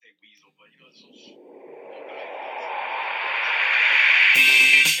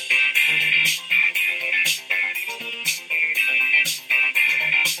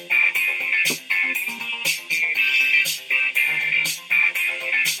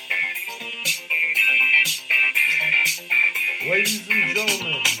Ladies and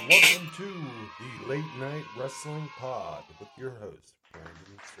gentlemen, welcome to the Late Night Wrestling Pod with your host, Brandon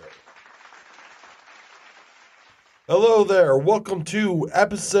Show. Hello there, welcome to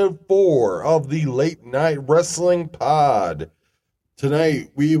episode 4 of the Late Night Wrestling Pod.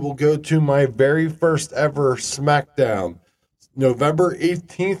 Tonight, we will go to my very first ever SmackDown, November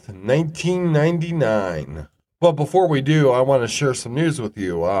 18th, 1999. But before we do, I want to share some news with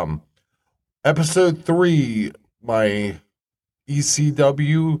you. Episode 3, my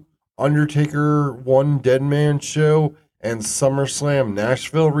ECW Undertaker One Dead Man show and SummerSlam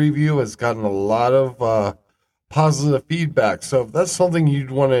Nashville review has gotten a lot of positive feedback. So if that's something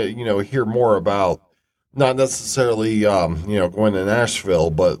you'd want to, hear more about, not necessarily, going to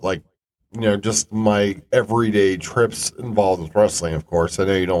Nashville, but just my everyday trips involved with wrestling, of course. I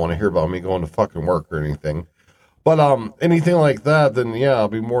know you don't want to hear about me going to fucking work or anything. But anything like that, then yeah, I'll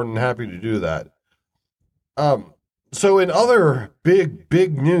be more than happy to do that. So in other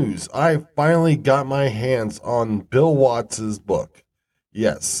big news, I finally got my hands on Bill Watts' book.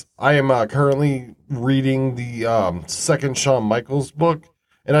 Yes, I am currently reading the second Shawn Michaels book,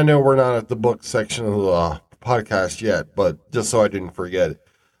 and I know we're not at the book section of the podcast yet, but just so I didn't forget,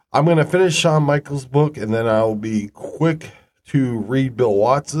 I'm going to finish Shawn Michaels' book, and then I'll be quick to read Bill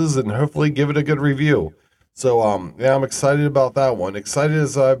Watts' and hopefully give it a good review. So, yeah, I'm excited about that one. Excited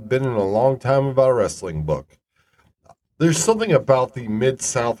as I've been in a long time about a wrestling book. There's something about the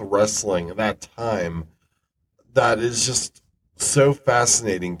Mid-South wrestling at that time that is just so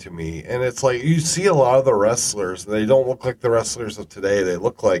fascinating to me. And it's like, you see a lot of the wrestlers, and they don't look like the wrestlers of today. They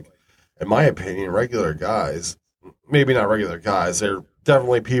look like, in my opinion, regular guys. Maybe not regular guys. They're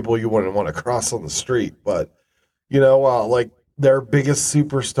definitely people you wouldn't want to cross on the street. But, their biggest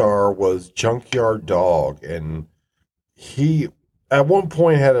superstar was Junkyard Dog, and he at one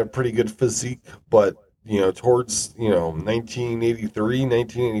point had a pretty good physique, but towards 1983,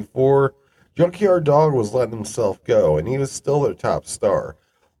 1984, Junkyard Dog was letting himself go, and he was still their top star.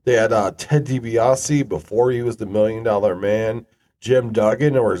 They had Ted DiBiase before he was the $1 Million Man, Jim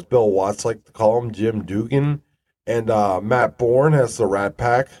Duggan, or as Bill Watts liked to call him, Jim Dugan, and Matt Bourne has the Rat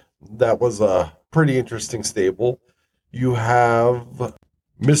Pack. That was a pretty interesting stable. You have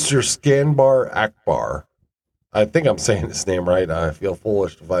Mr. Skanbar Akbar. I think I'm saying his name right. I feel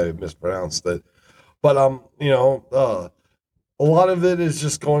foolish if I mispronounced it. But, a lot of it is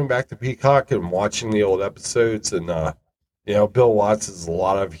just going back to Peacock and watching the old episodes. And, Bill Watts has a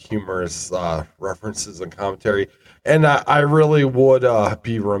lot of humorous references and commentary. And I really would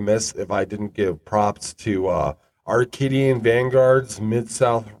be remiss if I didn't give props to Arcadian Vanguard's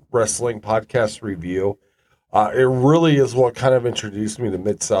Mid-South Wrestling Podcast Review. It really is what kind of introduced me to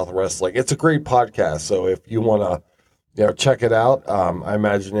Mid-South Wrestling. It's a great podcast, so if you want to check it out, I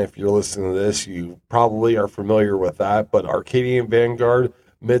imagine if you're listening to this, you probably are familiar with that, but Arcadian Vanguard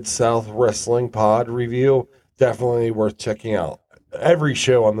Mid-South Wrestling Pod Review, definitely worth checking out. Every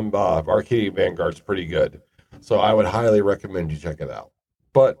show on the Arcadian Vanguard is pretty good, so I would highly recommend you check it out.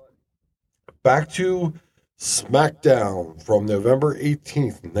 But back to SmackDown from November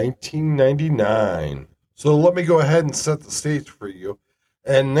 18th, 1999. So let me go ahead and set the stage for you.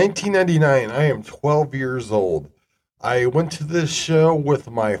 In 1999, I am 12 years old. I went to this show with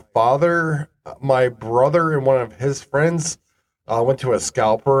my father, my brother, and one of his friends. I went to a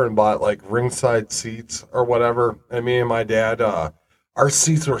scalper and bought ringside seats or whatever. And me and my dad, our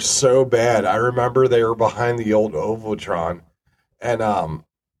seats were so bad. I remember they were behind the old Ovatron. And, I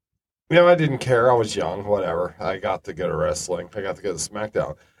didn't care. I was young, whatever. I got to go to wrestling. I got to go to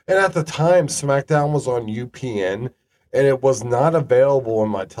SmackDown. And at the time, SmackDown was on UPN, and it was not available in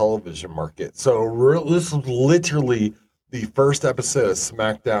my television market. So this was literally the first episode of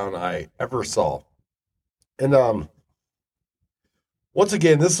SmackDown I ever saw. And once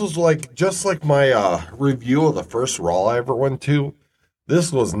again, this was just like my review of the first Raw I ever went to.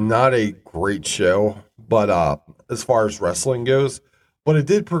 This was not a great show, but as far as wrestling goes, but it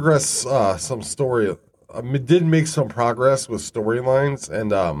did progress some story. It did make some progress with storylines,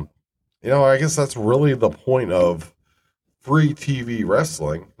 and I guess that's really the point of free TV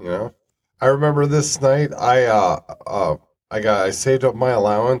wrestling. I remember this night I saved up my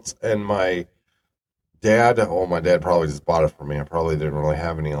allowance, and my dad probably just bought it for me. I probably didn't really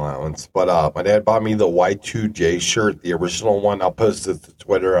have any allowance, but my dad bought me the Y2J shirt, the original one. I'll post it to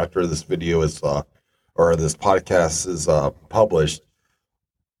Twitter after this video is or this podcast is published.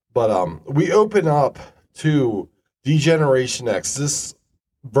 But we open up to D-Generation X. This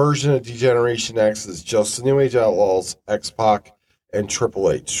version of D-Generation X is just the New Age Outlaws, X-Pac, and Triple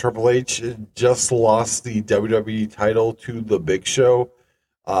H. Triple H just lost the WWE title to The Big Show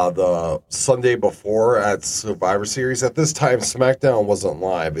the Sunday before at Survivor Series. At this time, SmackDown wasn't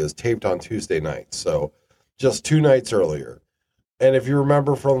live. It was taped on Tuesday night, so just 2 nights earlier. And if you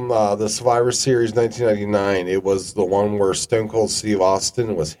remember from the Survivor Series 1999, it was the one where Stone Cold Steve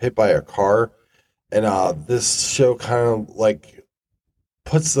Austin was hit by a car. And this show kind of like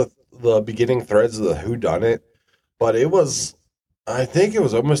puts the beginning threads of the whodunit. But it was, I think it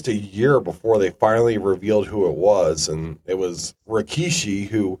was almost a year before they finally revealed who it was. And it was Rikishi,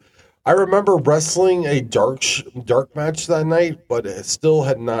 who I remember wrestling a dark match that night, but it still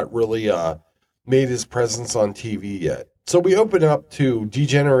had not really made his presence on TV yet. So we open up to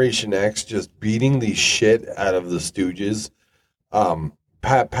D-Generation X just beating the shit out of the Stooges.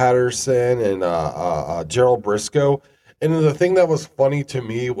 Pat Patterson and Gerald Briscoe. And the thing that was funny to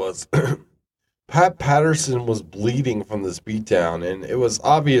me was Pat Patterson was bleeding from this beatdown, and it was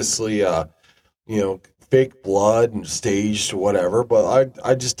obviously, fake blood and staged, whatever. But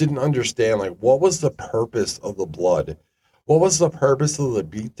I just didn't understand, like, what was the purpose of the blood? What was the purpose of the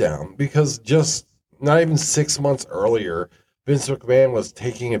beatdown? Because just not even 6 months earlier, Vince McMahon was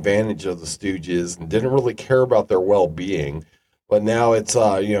taking advantage of the Stooges and didn't really care about their well-being. But now it's,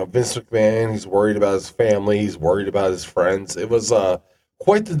 Vince McMahon, he's worried about his family, he's worried about his friends. It was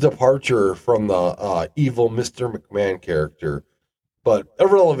quite the departure from the evil Mr. McMahon character. But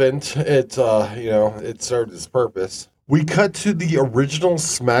irrelevant, it served its purpose. We cut to the original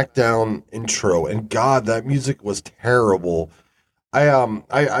SmackDown intro, and God, that music was terrible.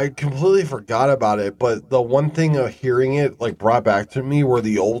 I completely forgot about it, but the one thing of hearing it like brought back to me were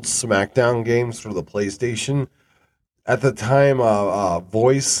the old SmackDown games for the PlayStation. At the time,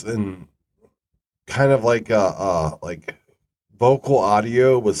 voice and kind of like vocal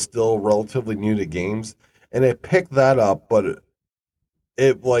audio was still relatively new to games, and it picked that up. But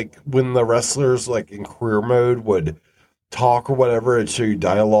it like when the wrestlers like in career mode would talk or whatever, it'd show you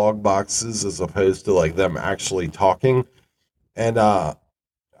dialogue boxes as opposed to like them actually talking. And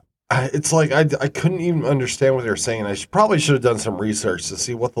it's like I couldn't even understand what they were saying. I probably should have done some research to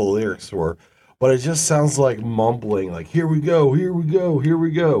see what the lyrics were. But it just sounds like mumbling, like, here we go, here we go, here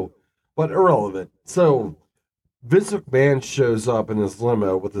we go. But irrelevant. So Vince McMahon shows up in his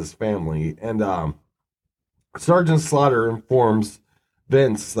limo with his family, and Sergeant Slaughter informs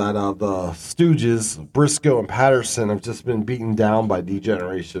Vince that the Stooges, Briscoe and Patterson, have just been beaten down by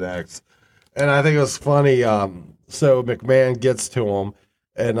D-Generation X. And I think it was funny. So McMahon gets to him,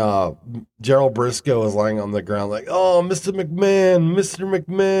 and Gerald Briscoe is lying on the ground like, oh, Mr. McMahon, Mr.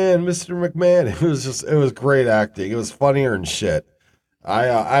 McMahon, Mr. McMahon. It was great acting. It was funnier than shit.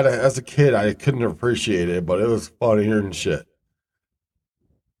 As a kid, I couldn't appreciate it, but it was funnier than shit.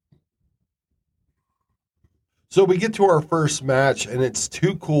 So we get to our first match, and it's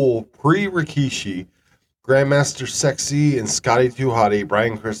Too Cool, pre-Rikishi, Grandmaster Sexy, and Scotty 2 Hotty,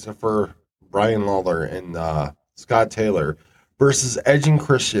 Brian Christopher, Brian Lawler, and Scott Taylor versus Edge and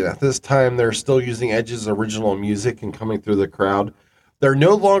Christian. At this time, they're still using Edge's original music and coming through the crowd. They're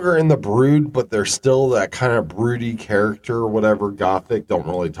no longer in the Brood, but they're still that kind of broody character or whatever, gothic, don't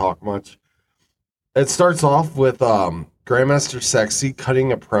really talk much. It starts off with Grandmaster Sexy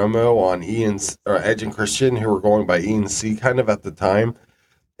cutting a promo on Edge and Christian, who were going by E and C kind of at the time,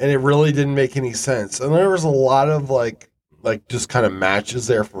 and it really didn't make any sense. And there was a lot of like just kind of matches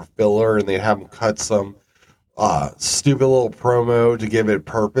there for filler, and they'd have them cut some stupid little promo to give it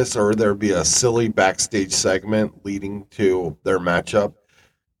purpose, or there'd be a silly backstage segment leading to their matchup.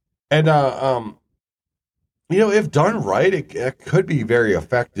 And if done right, it could be very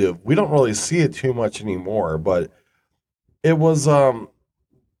effective. We don't really see it too much anymore, but it was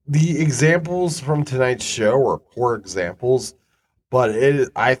the examples from tonight's show are poor examples, but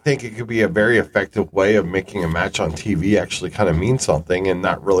I think it could be a very effective way of making a match on TV actually kind of mean something and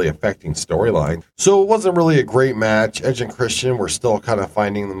not really affecting storyline. So it wasn't really a great match. Edge and Christian were still kind of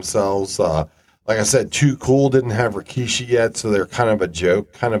finding themselves. Like I said, Too Cool didn't have Rikishi yet, so they're kind of a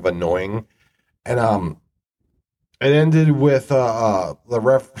joke, kind of annoying. And it ended with some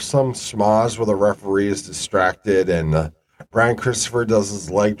schmoz where the referee is distracted, and Brian Christopher does his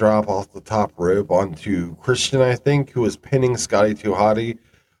leg drop off the top rope onto Christian, I think, who is pinning Scotty 2 Hotty.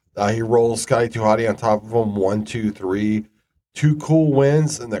 He rolls Scotty 2 Hotty on top of him. 1, 2, 3. Too Cool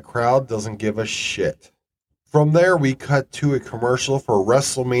wins, and the crowd doesn't give a shit. From there, we cut to a commercial for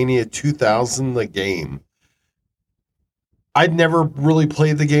WrestleMania 2000, the game. I'd never really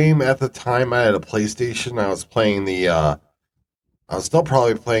played the game at the time. I had a PlayStation. I was playing I was still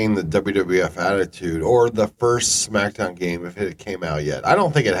probably playing the WWF Attitude or the first SmackDown game if it came out yet. I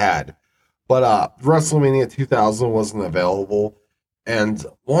don't think it had. But WrestleMania 2000 wasn't available. And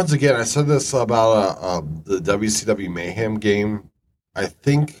once again, I said this about the WCW Mayhem game I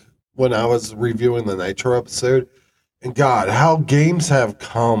think, when I was reviewing the Nitro episode. And God, how games have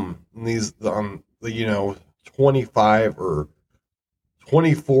come in these, 25 or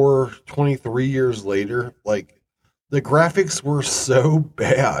 24, 23 years later. Like, the graphics were so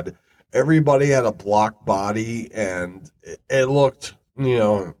bad. Everybody had a block body, and it looked,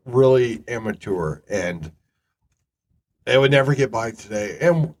 really amateur. And it would never get by today.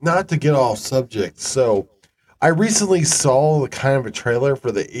 And not to get off subject, so I recently saw the kind of a trailer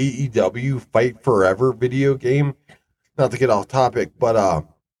for the AEW Fight Forever video game. Not to get off topic, but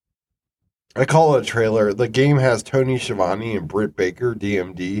I call it a trailer. The game has Tony Schiavone and Britt Baker,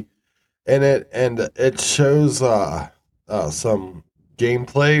 DMD, in it, and it shows some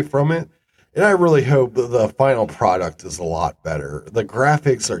gameplay from it. And I really hope that the final product is a lot better. The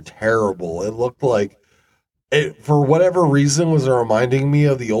graphics are terrible. It looked like it, for whatever reason, was reminding me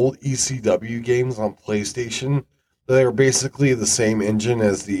of the old ECW games on PlayStation. They were basically the same engine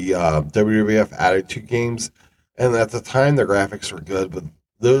as the WWF Attitude games. And at the time, the graphics were good, but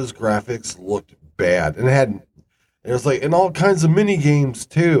those graphics looked bad. And it was like in all kinds of mini games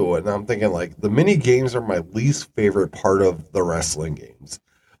too. And I'm thinking, like, the mini games are my least favorite part of the wrestling games.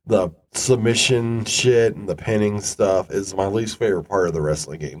 The submission shit and the pinning stuff is my least favorite part of the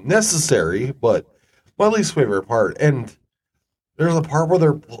wrestling game. Necessary, but my least favorite part. And there's a part where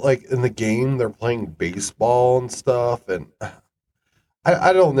they're, like, in the game, they're playing baseball and stuff. And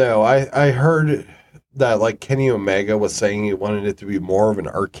I don't know. I heard that, like, Kenny Omega was saying he wanted it to be more of an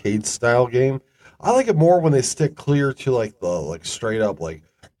arcade style game. I like it more when they stick clear to, like, the, like, straight up, like,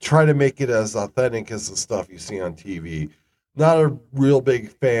 try to make it as authentic as the stuff you see on TV. Not a real big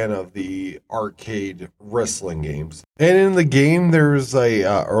fan of the arcade wrestling games. And in the game, there's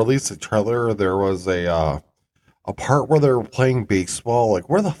or at least a trailer, there was a part where they're playing baseball. Like,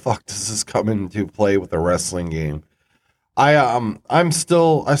 where the fuck does this come into play with a wrestling game? I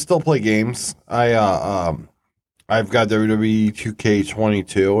still play games. I've got WWE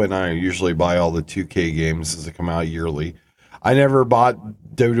 2K22, and I usually buy all the 2K games as they come out yearly. I never bought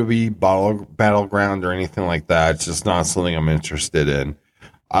WWE Battleground or anything like that. It's just not something I'm interested in.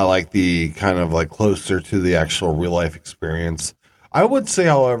 I like the kind of, like, closer to the actual real life experience. I would say,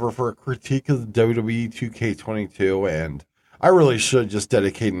 however, for a critique of the WWE 2K22, and I really should just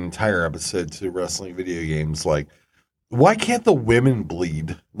dedicate an entire episode to wrestling video games. Like, why can't the women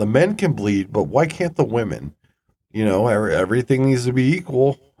bleed? The men can bleed, but why can't the women? Everything needs to be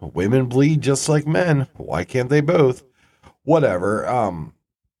equal. Women bleed just like men. Why can't they both? Whatever.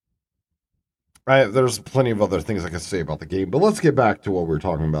 There's plenty of other things I could say about the game, but let's get back to what we're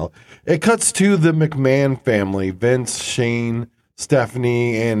talking about. It cuts to the McMahon family: Vince, Shane,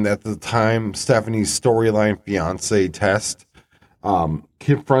 Stephanie, and at the time, Stephanie's storyline fiance, Test,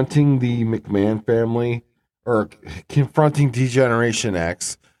 confronting the McMahon family, or confronting Degeneration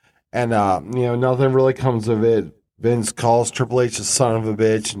X, and nothing really comes of it. Vince calls Triple H a son of a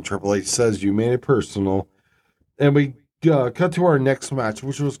bitch, and Triple H says, "You made it personal." And we cut to our next match,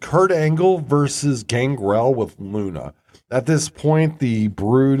 which was Kurt Angle versus Gangrel with Luna. At this point, the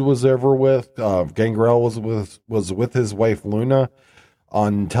Brood was over with. Gangrel was with his wife Luna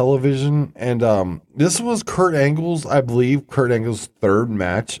on television, and this was I believe, Kurt Angle's third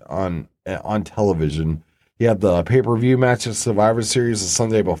match on television. He had the pay-per-view match at Survivor Series the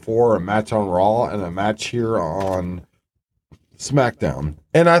Sunday before, a match on Raw, and a match here on SmackDown.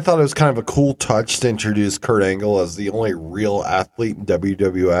 And I thought it was kind of a cool touch to introduce Kurt Angle as the only real athlete in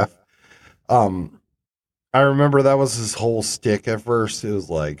WWF. I remember that was his whole stick at first. It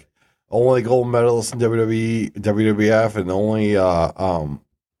was like, only gold medalist in WWE, WWF, and only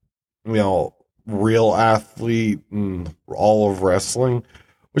real athlete in all of wrestling,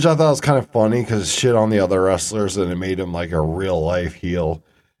 which I thought was kind of funny because shit on the other wrestlers, and it made him like a real life heel.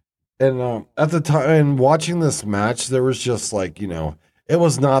 And at the time, watching this match, there was just like, it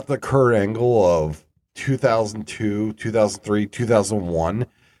was not the Kurt Angle of 2002, 2003, 2001.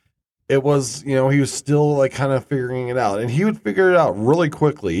 It was, he was still like kind of figuring it out, and he would figure it out really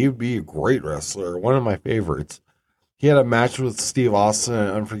quickly. He would be a great wrestler, one of my favorites. He had a match with Steve Austin in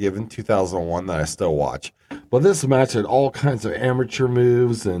Unforgiven 2001 that I still watch. But this match had all kinds of amateur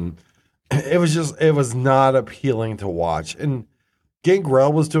moves, and it was not appealing to watch. And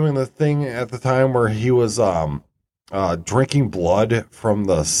Gangrel was doing the thing at the time where he was drinking blood from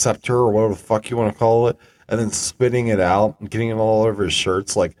the scepter, or whatever the fuck you want to call it, and then spitting it out and getting it all over his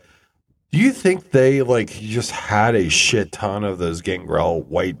shirts. Like, do you think they just had a shit ton of those Gangrel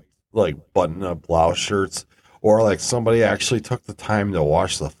white button-up blouse shirts, or like somebody actually took the time to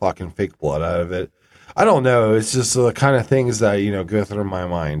wash the fucking fake blood out of it? I don't know. It's just the kind of things that go through my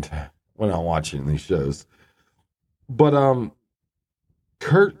mind when I'm watching these shows. But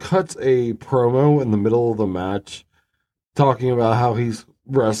Kurt cuts a promo in the middle of the match talking about how he's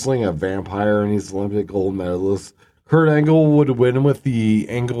wrestling a vampire and he's Olympic gold medalist. Kurt Angle would win with the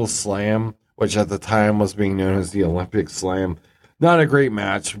Angle Slam, which at the time was being known as the Olympic Slam. Not a great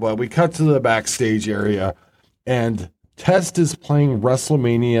match, but we cut to the backstage area and Test is playing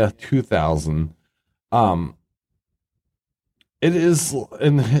WrestleMania 2000. It is,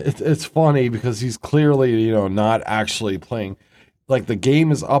 and it's funny because he's clearly, not actually playing. Like the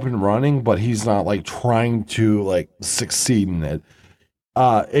game is up and running, but he's not like trying to like succeed in it.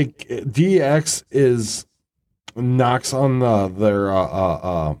 DX is knocks on their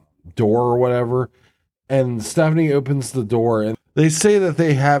door or whatever, and Stephanie opens the door, and they say that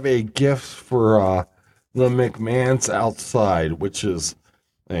they have a gift for the McMahons outside, which is,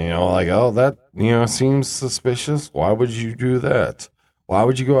 like, oh, that, seems suspicious. Why would you do that? Why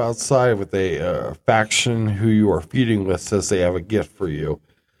would you go outside with a faction who you are feuding with says they have a gift for you?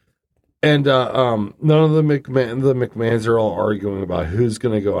 And none of the McMahons are all arguing about who's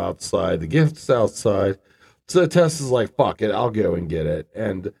going to go outside. The gift's outside. So Test is like, fuck it, I'll go and get it.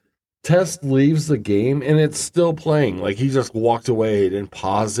 And Test leaves the game and it's still playing. Like he just walked away, didn't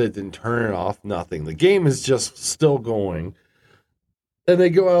pause it, didn't turn it off, nothing. The game is just still going. And they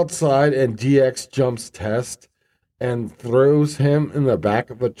go outside and DX jumps Test and throws him in the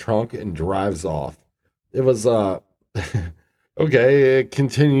back of a trunk and drives off. It was, okay, it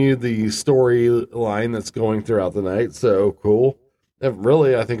continued the storyline that's going throughout the night, so cool. And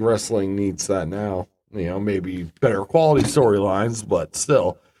really, I think wrestling needs that now. Maybe better quality storylines, but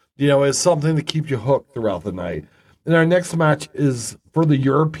still, it's something to keep you hooked throughout the night. And our next match is for the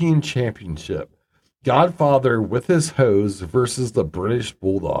European Championship. Godfather with his hose versus the British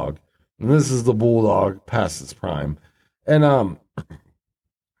Bulldog. And this is the Bulldog past his prime. And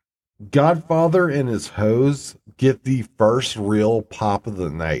Godfather and his hose get the first real pop of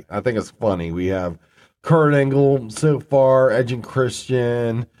the night. I think it's funny. We have Kurt Angle so far, Edge and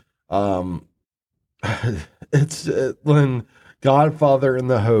Christian. It's when Godfather and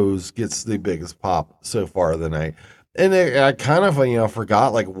the hose gets the biggest pop so far of the night. And I kind of,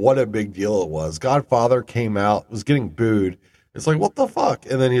 forgot like what a big deal it was. Godfather came out, was getting booed. It's like, what the fuck?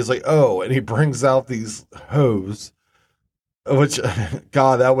 And then he's like, oh, and he brings out these hose, which,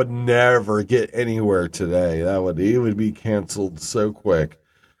 God, that would never get anywhere today. He would be canceled so quick.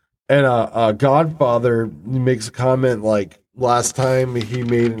 And Godfather makes a comment like, last time he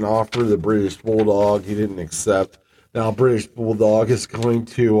made an offer to the British Bulldog, he didn't accept. Now British Bulldog is going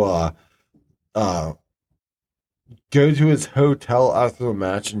to go to his hotel after the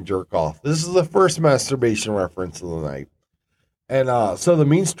match and jerk off. This is the first masturbation reference of the night. And so the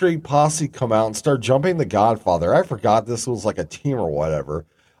Mean Street Posse come out and start jumping the Godfather. I forgot this was like a team or whatever.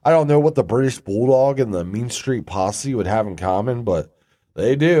 I don't know what the British Bulldog and the Mean Street Posse would have in common, but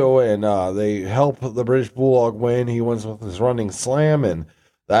they do. And they help the British Bulldog win. He wins with his running slam. And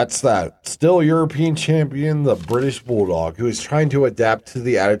that's that. Still European champion, the British Bulldog, who is trying to adapt to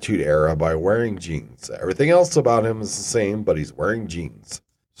the Attitude Era by wearing jeans. Everything else about him is the same, but he's wearing jeans.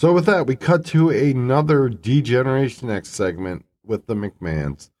 So with that, we cut to another D-Generation X segment with the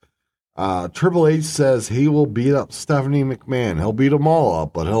McMahons. Triple H says he will beat up Stephanie McMahon. He'll beat them all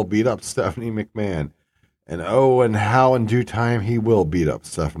up, but he'll beat up Stephanie McMahon. And how in due time he will beat up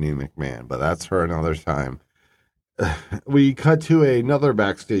Stephanie McMahon, but that's for another time. We cut to another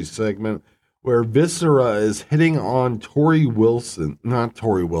backstage segment where Viscera is hitting on Tori Wilson. Not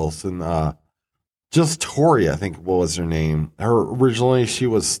Tori Wilson, just Tori, I think what was her name. Originally she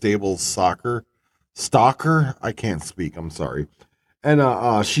was Stable's Stalker. I can't speak, I'm sorry.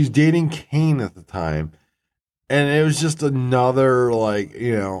 And she's dating Kane at the time. And it was just another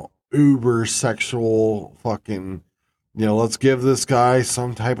uber sexual fucking, let's give this guy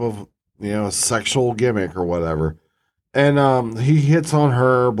some type of, sexual gimmick or whatever. And he hits on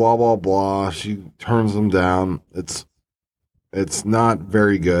her, blah, blah, blah. She turns him down. It's not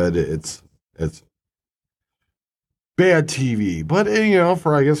very good. It's bad TV. But,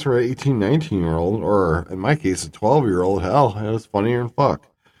 for an 18, 19-year-old, or in my case, a 12-year-old, hell, it was funnier than fuck.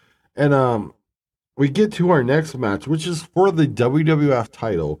 And we get to our next match, which is for the WWF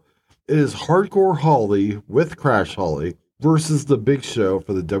title. It is Hardcore Holly with Crash Holly versus the Big Show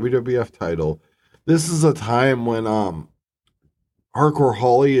for the WWF title. This is a time when Hardcore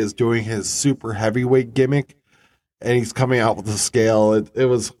Holly is doing his super heavyweight gimmick, and he's coming out with the scale. It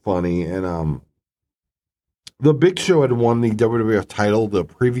was funny, and the Big Show had won the WWF title the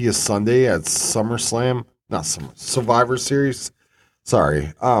previous Sunday at SummerSlam, Survivor Series.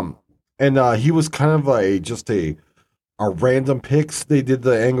 Sorry, and he was kind of just a random picks. They did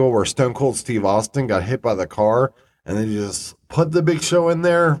the angle where Stone Cold Steve Austin got hit by the car, And then you just put the Big Show in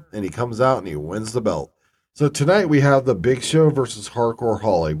there, and he comes out and he wins the belt. So tonight we have the Big Show versus Hardcore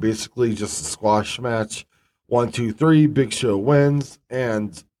Holly. Basically just a squash match. 1, 2, 3, Big Show wins.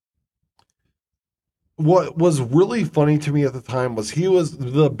 And what was really funny to me at the time was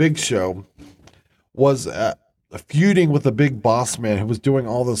the Big Show was feuding with the Big Boss Man who was doing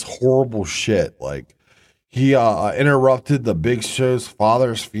all this horrible shit. Like, he interrupted the Big Show's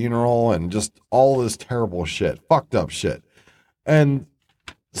father's funeral and just all this terrible shit, fucked up shit. And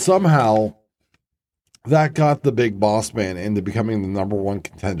somehow that got the Big Boss Man into becoming the number one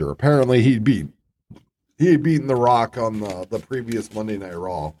contender. Apparently he had beaten The Rock on the previous Monday Night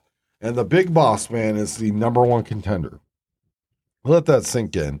Raw. And the Big Boss Man is the number one contender. Let that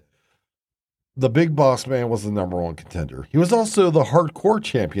sink in. The Big Boss Man was the number one contender. He was also the hardcore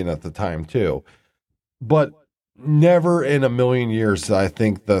champion at the time, too. But never in a million years did I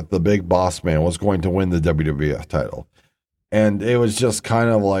think that the Big Boss Man was going to win the WWF title. And it was just kind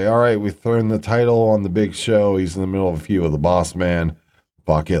of like, all right, we've thrown the title on the Big Show. He's in the middle of a feud with the Boss Man.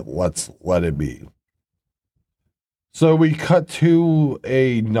 Fuck it, let's let it be. So we cut to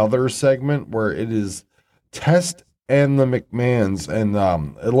another segment where it is Test and the McMahons, and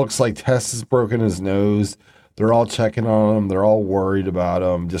it looks like Test has broken his nose. They're all checking on him. They're all worried about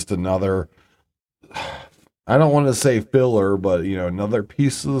him. Just another, I don't want to say filler, but, another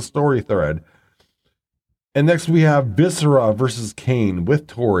piece of the story thread. And next we have Viscera versus Kane with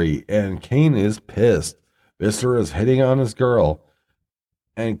Tori, and Kane is pissed. Viscera is hitting on his girl.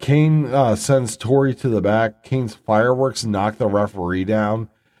 And Kane sends Tori to the back. Kane's fireworks knock the referee down.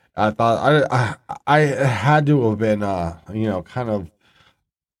 I thought I had to have been, it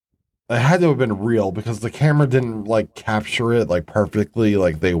had to have been real because the camera didn't capture it perfectly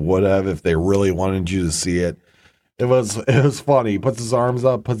like they would have if they really wanted you to see it. It was funny. He puts his arms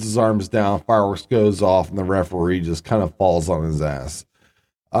up, puts his arms down, fireworks goes off, and the referee just kind of falls on his ass.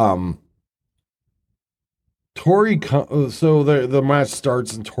 So the match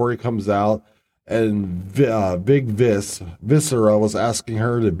starts and Tori comes out, and Big Viscera was asking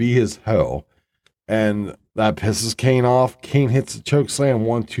her to be his hoe, and that pisses Kane off. Kane hits a choke slam,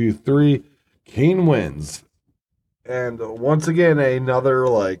 1, 2, 3. Kane wins, and once again another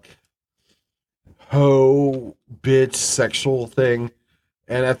hoe bitch sexual thing,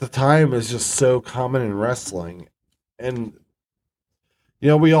 and at the time it's just so common in wrestling. And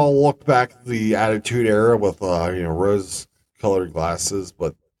we all look back at the Attitude Era with rose-colored glasses,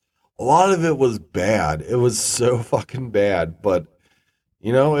 but a lot of it was bad. It was so fucking bad, but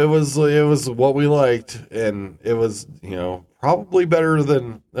it was what we liked, and it was probably better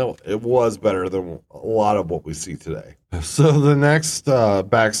than it was better than a lot of what we see today. So the next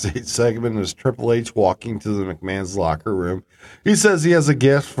backstage segment is Triple H walking to the McMahon's locker room. He says he has a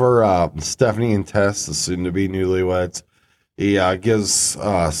gift for Stephanie and Tess, the soon-to-be newlyweds. He gives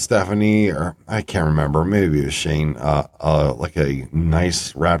Stephanie, or I can't remember, maybe it was Shane, a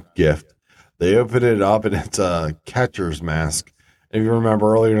nice wrapped gift. They open it up, and it's a catcher's mask. If you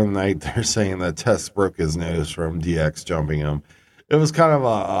remember earlier in the night, they're saying that Tess broke his nose from DX jumping him. It was kind of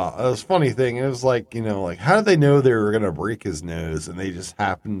a funny thing. It was how did they know they were going to break his nose? And they just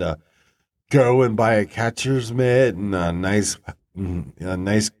happened to go and buy a catcher's mitt and a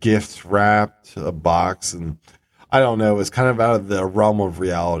nice gift wrapped box. And I don't know, it was kind of out of the realm of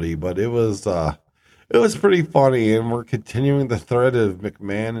reality, but it was pretty funny. And we're continuing the thread of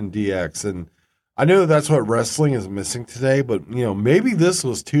McMahon and DX. And I know that's what wrestling is missing today, but maybe this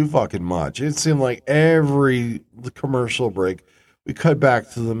was too fucking much. It seemed like every commercial break we cut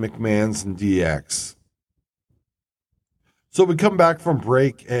back to the McMahons and DX. So we come back from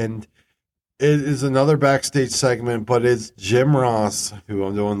break, and it is another backstage segment, but it's Jim Ross, who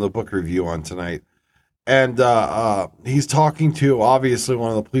I'm doing the book review on tonight. And he's talking to, obviously, one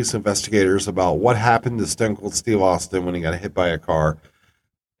of the police investigators about what happened to Stone Cold Steve Austin when he got hit by a car.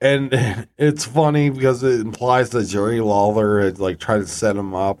 And it's funny because it implies that Jerry Lawler had tried to set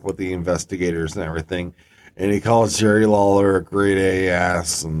him up with the investigators and everything. And he calls Jerry Lawler a grade A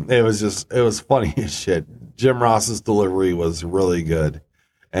ass. And it was funny as shit. Jim Ross's delivery was really good.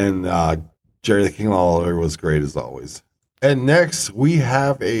 And Jerry the King Lawler was great as always. And next, we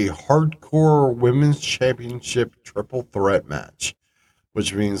have a hardcore women's championship triple threat match,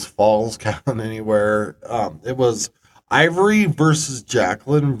 which means falls count anywhere. It was Ivory versus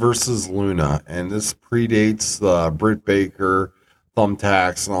Jacqueline versus Luna, and this predates the Britt Baker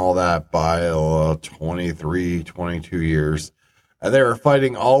thumbtacks and all that by 23, 22 years. And they were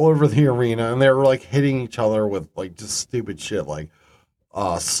fighting all over the arena, and they were hitting each other with just stupid shit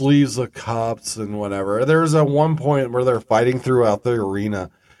sleeves of cups and whatever. There's at one point where they're fighting throughout the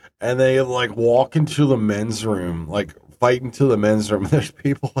arena, and they like walk into the men's room, like fight into the men's room. And there's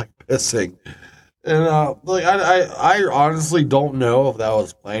people like pissing, and like I honestly don't know if that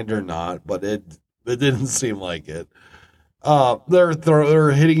was planned or not, but it didn't seem like it.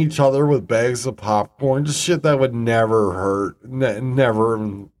 They're hitting each other with bags of popcorn, just shit that would never hurt, never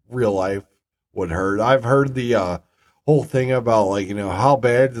in real life would hurt. I've heard the whole thing about like how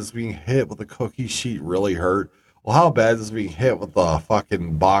bad does being hit with a cookie sheet really hurt? Well, how bad does being hit with a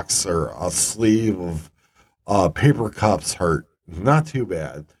fucking box or a sleeve of paper cups hurt? Not too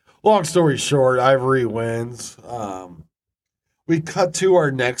bad. Long story short, Ivory wins. We cut to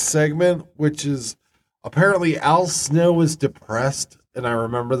our next segment, which is apparently Al Snow is depressed, and I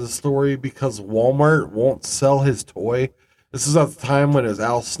remember the story because Walmart won't sell his toy. This is at the time when it was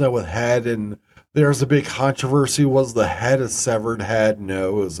Al Snow with head, and there's a big controversy. Was the head a severed head?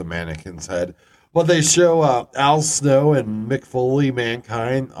 No, it was a mannequin's head. But they show Al Snow and Mick Foley,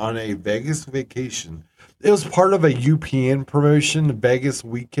 Mankind, on a Vegas vacation. It was part of a UPN promotion, Vegas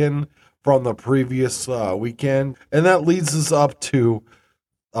Weekend, from the previous weekend. And that leads us up to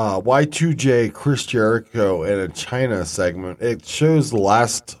Y2J, Chris Jericho, in a China segment. It shows the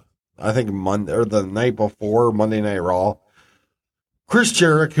last, I think, Monday or the night before Monday Night Raw. Chris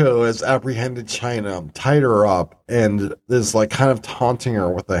Jericho has apprehended China, tied her up, and is like kind of taunting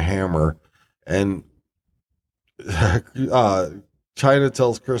her with a hammer. And China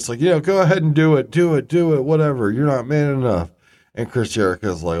tells Chris, like, go ahead and do it, whatever. You're not man enough. And Chris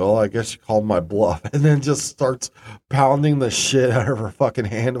Jericho's like, well, I guess you called my bluff. And then just starts pounding the shit out of her fucking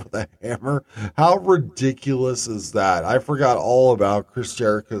hand with a hammer. How ridiculous is that? I forgot all about Chris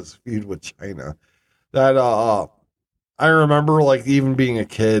Jericho's feud with China. That, I remember, like, even being a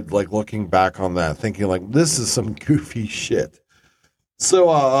kid, like, looking back on that, thinking, like, this is some goofy shit.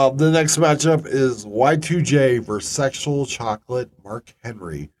 So, the next matchup is Y2J versus Sexual Chocolate Mark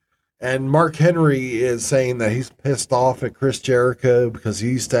Henry. And Mark Henry is saying that he's pissed off at Chris Jericho because he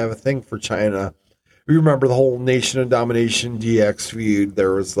used to have a thing for China. We remember the whole Nation of Domination DX feud.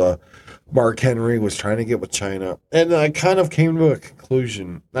 There was Mark Henry was trying to get with China. And I kind of came to a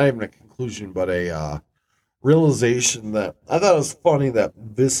conclusion, not even a conclusion, but a realization that I thought it was funny that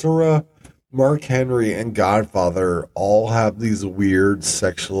Viscera, Mark Henry, and Godfather all have these weird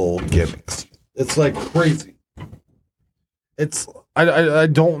sexual gimmicks. It's like crazy. I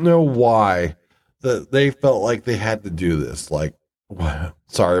don't know why that they felt like they had to do this. Like,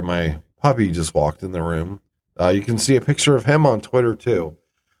 sorry, my puppy just walked in the room. You can see a picture of him on Twitter too.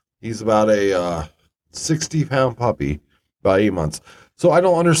 He's about a 60-pound puppy, about 8 months. So I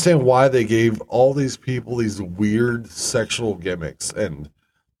don't understand why they gave all these people these weird sexual gimmicks, and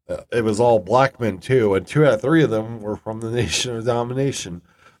it was all black men too, and 2 out of 3 of them were from the Nation of Domination.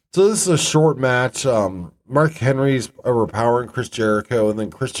 So this is a short match. Mark Henry's overpowering Chris Jericho, and then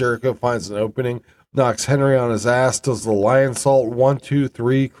Chris Jericho finds an opening, knocks Henry on his ass, does the lion salt, 1, 2,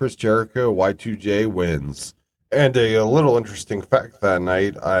 3, Chris Jericho, Y2J wins. And a little interesting fact that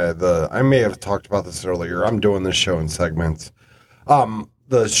night, I may have talked about this earlier. I'm doing this show in segments.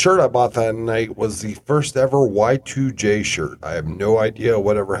 The shirt I bought that night was the first ever Y2J shirt. I have no idea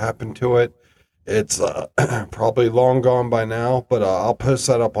whatever happened to it. It's probably long gone by now, but I'll post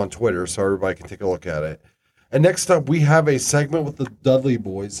that up on Twitter so everybody can take a look at it. And next up, we have a segment with the Dudley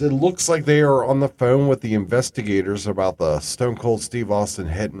Boys. It looks like they are on the phone with the investigators about the Stone Cold Steve Austin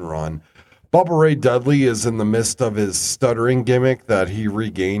hit and run. Bubba Ray Dudley is in the midst of his stuttering gimmick that he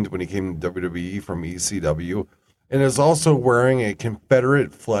regained when he came to WWE from ECW, and is also wearing a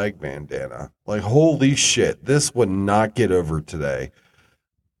Confederate flag bandana. Like, holy shit, this would not get over today.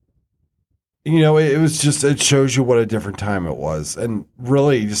 It shows you what a different time it was, and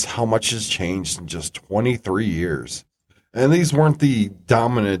really just how much has changed in just 23 years. And these weren't the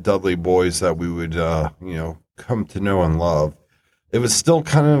dominant Dudley Boys that we would, come to know and love. It was still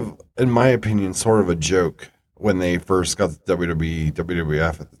kind of, in my opinion, sort of a joke when they first got the WWE,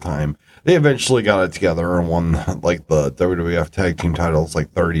 WWF at the time. They eventually got it together and won, like, the WWF tag team titles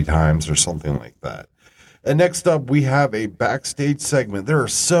like 30 times or something like that. And next up, we have a backstage segment. There are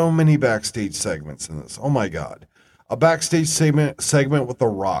so many backstage segments in this. Oh, my God. A backstage segment with The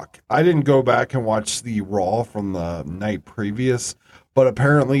Rock. I didn't go back and watch the Raw from the night previous, but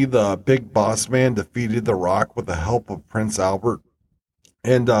apparently the Big Boss Man defeated The Rock with the help of Prince Albert.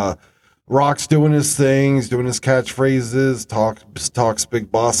 And Rock's doing his things, doing his catchphrases, talks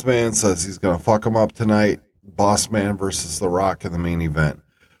Big Boss Man, says he's going to fuck him up tonight. Boss Man versus The Rock in the main event.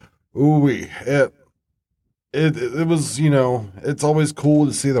 Ooh-wee. It was, it's always cool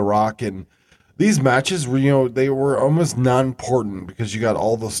to see The Rock, and these matches were, they were almost non-important because you got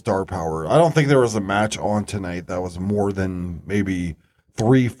all the star power. I don't think there was a match on tonight that was more than maybe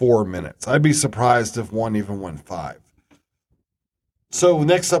 3-4 minutes. I'd be surprised if one even went 5. So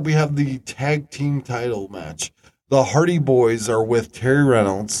next up, we have the tag team title match. The Hardy Boys are with Terry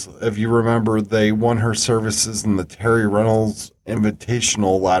Reynolds. If you remember, they won her services in the Terry Reynolds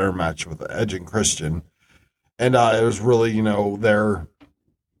Invitational ladder match with Edge and Christian. And it was really,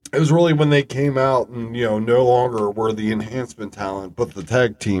 it was really when they came out and, no longer were the enhancement talent, but the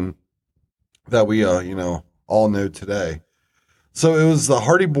tag team that we, all know today. So it was the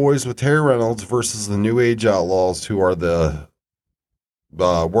Hardy Boys with Terry Reynolds versus the New Age Outlaws, who are the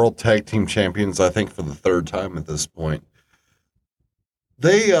World Tag Team Champions, I think, for the 3rd time at this point.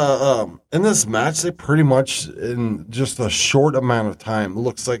 They, in this match, they pretty much, in just a short amount of time,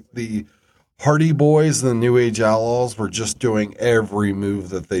 looks like the Hardy Boys and the New Age Outlaws were just doing every move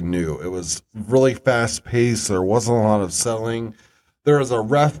that they knew. It was really fast paced. There wasn't a lot of selling. There was a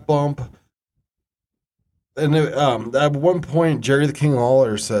ref bump. And at one point, Jerry the King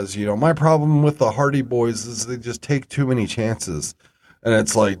Lawler says, my problem with the Hardy Boys is they just take too many chances. And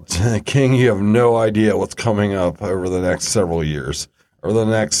it's like, King, you have no idea what's coming up over the next several years, or the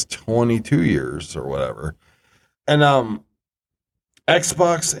next 22 years, or whatever. And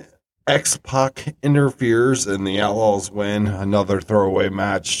X-Pac interferes, and the Outlaws win. Another throwaway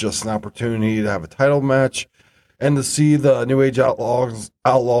match, just an opportunity to have a title match, and to see the New Age Outlaws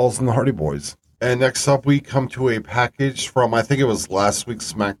and the Hardy Boys. And next up, we come to a package from, I think it was last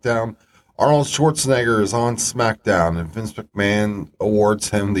week's SmackDown. Arnold Schwarzenegger is on SmackDown, and Vince McMahon awards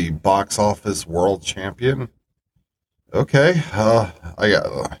him the box office world champion. Okay, I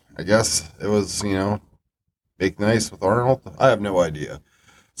guess it was, make nice with Arnold. I have no idea.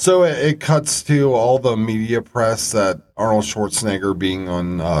 So it cuts to all the media press that Arnold Schwarzenegger being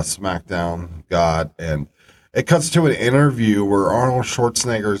on SmackDown got, and it cuts to an interview where Arnold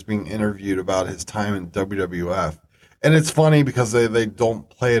Schwarzenegger is being interviewed about his time in WWF. And it's funny because they don't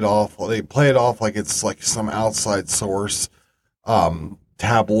play it off. They play it off like it's like some outside source,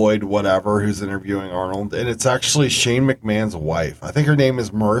 tabloid, whatever, who's interviewing Arnold. And it's actually Shane McMahon's wife. I think her name is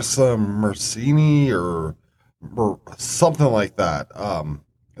Marissa Mercini or something like that.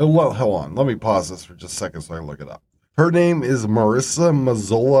 Well, hold on. Let me pause this for just a second so I can look it up. Her name is Marissa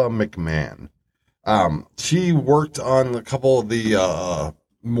Mazzola McMahon. She worked on a couple of the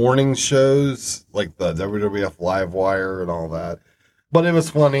morning shows, like the WWF Live Wire and all that. But it was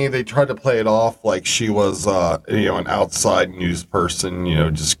funny. They tried to play it off like she was, an outside news person,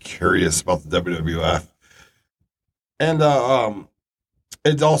 just curious about the WWF. And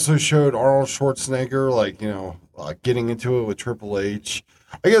it also showed Arnold Schwarzenegger, getting into it with Triple H.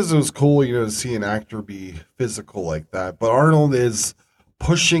 I guess it was cool, to see an actor be physical like that. But Arnold is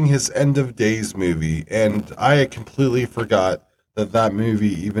pushing his End of Days movie, and I completely forgot that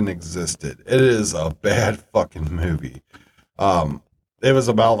movie even existed. It is a bad fucking movie. It was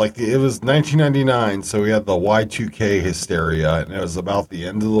about it was 1999, so we had the Y2K hysteria, and it was about the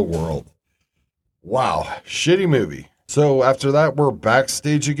end of the world. Wow, shitty movie. So after that, we're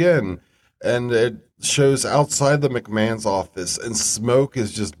backstage again, and it shows outside the McMahon's office, and smoke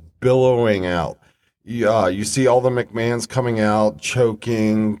is just billowing out. You see all the McMahons coming out,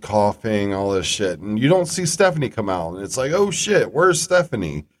 choking, coughing, all this shit. And you don't see Stephanie come out. And it's like, oh shit, where's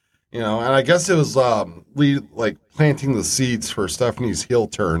Stephanie? And I guess it was planting the seeds for Stephanie's heel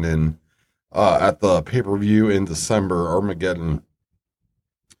turn at the pay-per-view in December, Armageddon.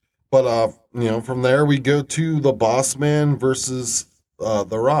 But, from there we go to the Boss Man versus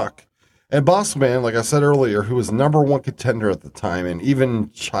The Rock. And Boss Man, like I said earlier, who was number 1 contender at the time, and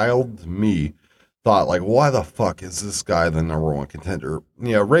even child me thought, why the fuck is this guy the number 1 contender?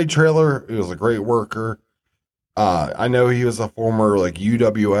 Ray Traylor, he was a great worker. I know he was a former,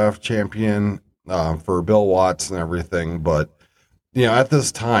 UWF champion for Bill Watts and everything, but, at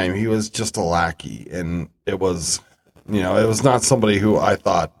this time, he was just a lackey, and it was not somebody who I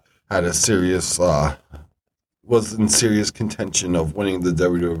thought had a serious, was in serious contention of winning the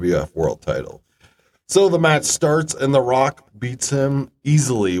WWF World title. So the match starts, and The Rock beats him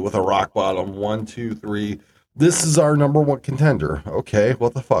easily with a rock bottom. 1, 2, 3. This is our number 1 contender. Okay,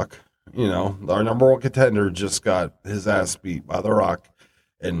 what the fuck? Our number 1 contender just got his ass beat by The Rock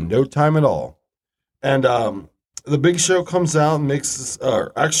in no time at all. And the Big Show comes out and makes this.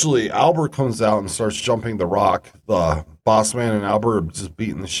 Actually, Albert comes out and starts jumping The Rock. The Boss Man and Albert are just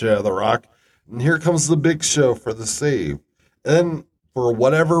beating the shit out of The Rock. And here comes the Big Show for the save. And then, for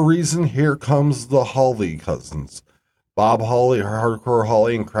whatever reason, here comes the Holly cousins. Bob Holly, Hardcore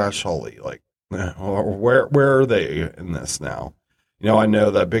Holly, and Crash Holly. Where are they in this now? I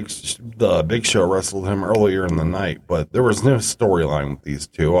know that the Big Show wrestled him earlier in the night, but there was no storyline with these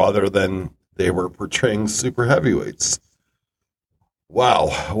two other than they were portraying super heavyweights. wow,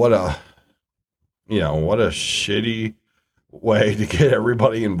 what a shitty way to get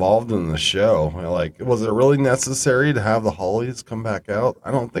everybody involved in the show. Like, was it really necessary to have the Hollies come back out?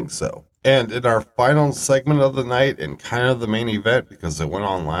 I don't think so. And in our final segment of the night and kind of the main event, because it went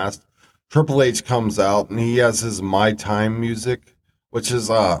on last, Triple H comes out and he has his My Time music, which is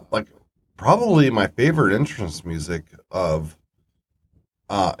like probably my favorite entrance music of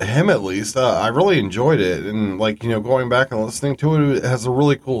him, at least. I really enjoyed it, and like, going back and listening to it, it has a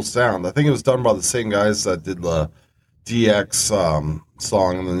really cool sound. I think it was done by the same guys that did the DX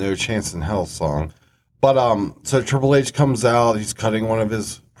song and the No Chance in Hell song. But so Triple H comes out, he's cutting one of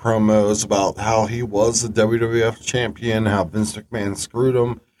his promos about how he was the WWF champion, how Vince McMahon screwed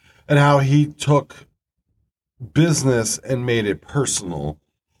him, and how he took business and made it personal.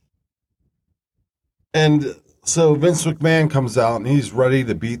 And so Vince McMahon comes out and he's ready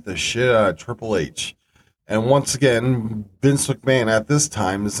to beat the shit out of Triple H. And once again, Vince McMahon at this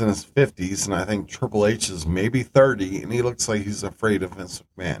time is in his 50s, and I think Triple H is maybe 30, and he looks like he's afraid of Vince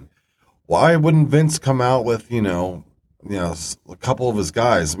McMahon. Why wouldn't Vince come out with, a couple of his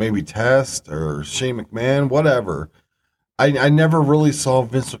guys, maybe Test or Shane McMahon, whatever? I never really saw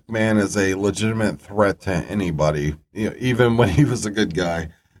Vince McMahon as a legitimate threat to anybody, even when he was a good guy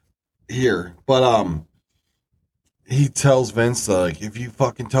here. But he tells Vince, like, if you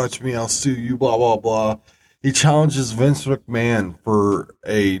fucking touch me, I'll sue you, blah, blah, blah. He challenges Vince McMahon for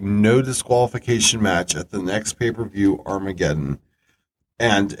a no disqualification match at the next pay-per-view, Armageddon.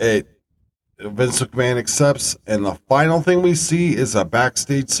 And Vince McMahon accepts, and the final thing we see is a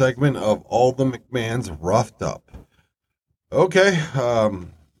backstage segment of all the McMahons roughed up. Okay,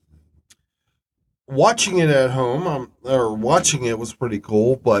 watching it at home, or watching it was pretty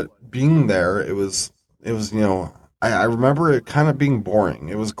cool, but being there, it was, I remember it kind of being boring.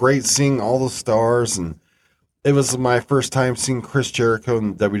 It was great seeing all the stars, and it was my first time seeing Chris Jericho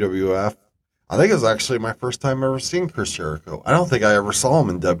in the WWF. I think it was actually my first time ever seeing Chris Jericho. I don't think I ever saw him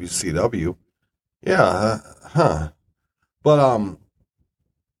in WCW. Yeah, But,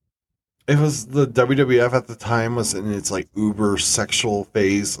 it was the WWF at the time was in its like uber sexual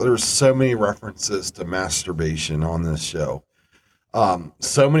phase. There's so many references to masturbation on this show.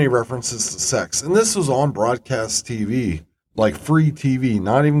 So many references to sex. And this was on broadcast TV, like free TV,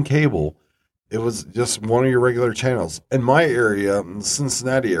 not even cable. It was just one of your regular channels. In my area, in the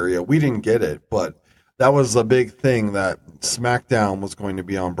Cincinnati area, we didn't get it, but that was a big thing that SmackDown was going to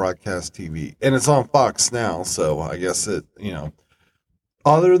be on broadcast TV. And it's on Fox now, so I guess it,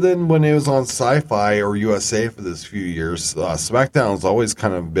 other than when it was on Sci-Fi or USA for this few years, SmackDown's always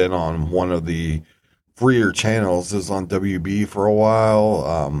kind of been on one of the freer channels. It was on WB for a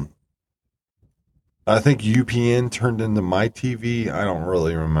while. I think UPN turned into MyTV. I don't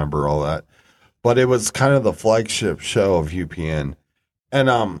really remember all that, but it was kind of the flagship show of UPN.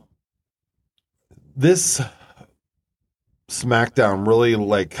 And this SmackDown really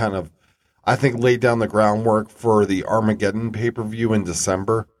I think laid down the groundwork for the Armageddon pay-per-view in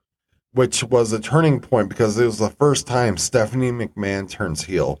December, which was a turning point because it was the first time Stephanie McMahon turns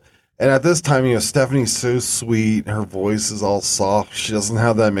heel. And at this time, Stephanie's so sweet. Her voice is all soft. She doesn't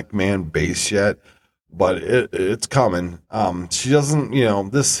have that McMahon bass yet, but it's coming. She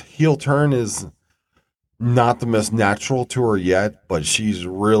doesn't, this heel turn is not the most natural to her yet, but she's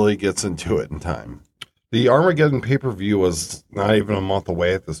really gets into it in time. The Armageddon pay-per-view was not even a month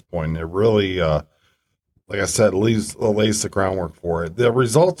away at this point. It really, like I said, lays the groundwork for it. The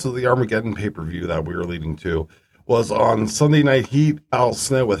results of the Armageddon pay-per-view that we were leading to was on Sunday Night Heat, Al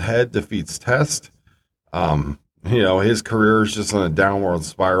Snow with Head defeats Test. His career is just on a downward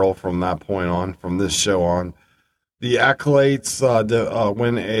spiral from that point on, from this show on. The Acolytes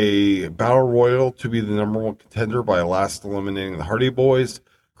win a Battle Royal to be the number one contender by last eliminating the Hardy Boys.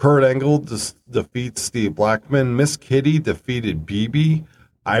 Kurt Angle defeats Steve Blackman. Miss Kitty defeated BB,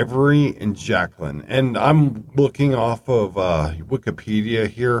 Ivory, and Jacqueline. And I'm looking off of Wikipedia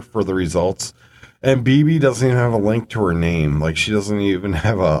here for the results. And BB doesn't even have a link to her name. Like, she doesn't even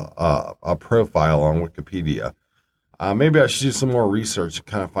have a profile on Wikipedia. Maybe I should do some more research and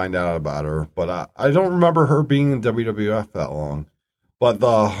kind of find out about her. But I don't remember her being in WWF that long. But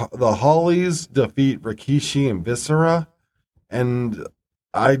the Hollies defeat Rikishi and Viscera. And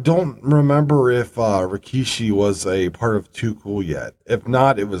I don't remember if Rikishi was a part of Too Cool yet. If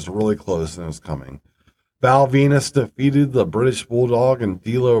not, it was really close and it was coming. Val Venus defeated the British Bulldog and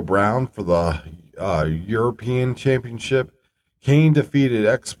D'Lo Brown for the European Championship. Kane defeated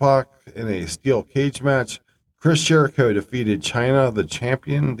X-Pac in a steel cage match. Chris Jericho defeated Chyna, the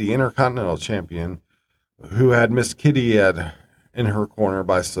champion, the Intercontinental Champion, who had Miss Kitty in her corner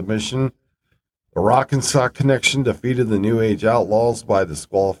by submission. The Rock and Sock Connection defeated the New Age Outlaws by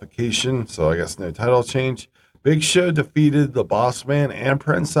disqualification, so I guess no title change. Big Show defeated the Boss Man and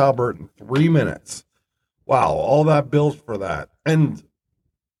Prince Albert in 3 minutes. Wow, all that built for that. And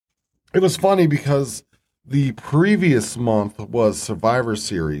it was funny because the previous month was Survivor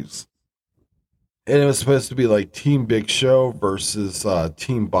Series. And it was supposed to be like Team Big Show versus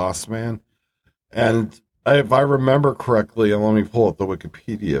Team Boss Man. And if I remember correctly, and let me pull up the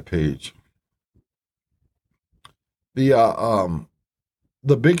Wikipedia page. The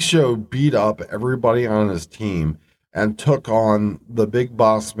Big Show beat up everybody on his team and took on the Big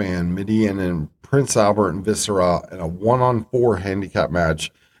Boss Man, Mideon, and Prince Albert and Viscera in a 1-on-4 handicap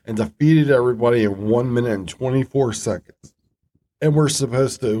match and defeated everybody in 1 minute and 24 seconds. And we're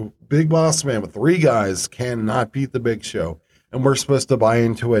supposed to, Big Boss Man with 3 guys cannot beat the Big Show. And we're supposed to buy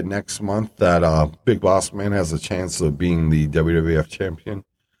into it next month that Big Boss Man has a chance of being the WWF champion.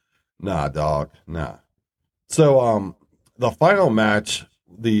 Nah, dog, nah. So, the final match,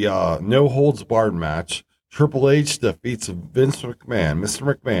 the no holds barred match, Triple H defeats Vince McMahon,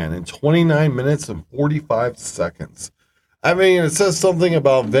 Mr. McMahon, in 29 minutes and 45 seconds. I mean, it says something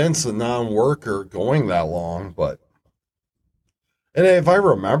about Vince, a non-worker, going that long, but... And if I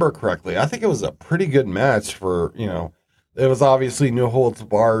remember correctly, I think it was a pretty good match for, it was obviously no holds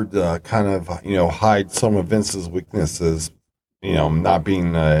barred to kind of, hide some of Vince's weaknesses, not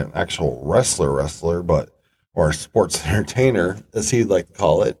being an actual wrestler, but... or sports entertainer, as he'd like to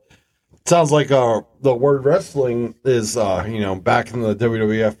call it. It sounds like the word wrestling is, back in the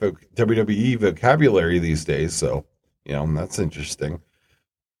WWE vocabulary these days. So, that's interesting.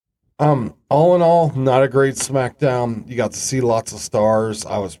 All in all, not a great SmackDown. You got to see lots of stars.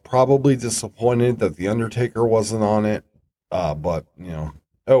 I was probably disappointed that The Undertaker wasn't on it. But,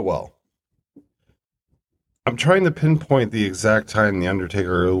 oh well. I'm trying to pinpoint the exact time The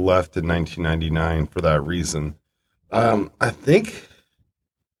Undertaker left in 1999 for that reason. I think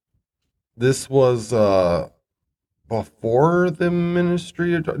this was before the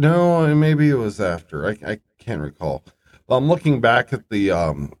Ministry of... No, maybe it was after. I can't recall. But I'm looking back at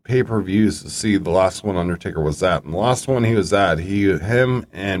the pay-per-views to see the last one Undertaker was at. And the last one he was at, him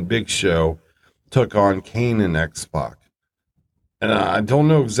and Big Show took on Kane and X-Pac. And I don't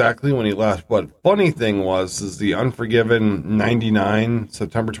know exactly when he left, but funny thing is the Unforgiven 99,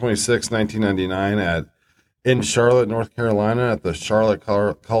 September 26, 1999, in Charlotte, North Carolina, at the Charlotte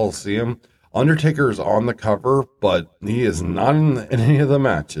Coliseum. Undertaker is on the cover, but he is not in any of the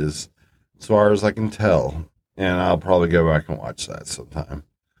matches, as far as I can tell. And I'll probably go back and watch that sometime.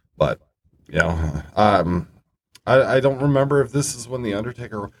 But, I don't remember if this is when the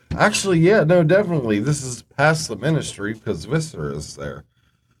Undertaker... Actually, yeah, no, definitely. This is past the Ministry because Viscera is there.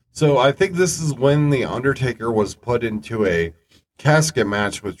 So I think this is when the Undertaker was put into a casket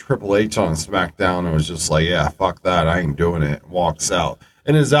match with Triple H on SmackDown and was just like, yeah, fuck that, I ain't doing it. Walks out.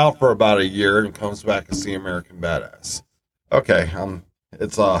 And is out for about a year and comes back as the American Badass. Okay,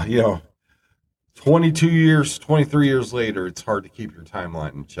 it's, 22 years, 23 years later, it's hard to keep your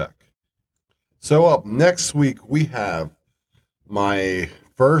timeline in check. So up next week, we have my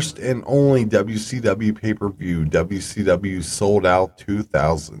first and only WCW pay-per-view, WCW Sold Out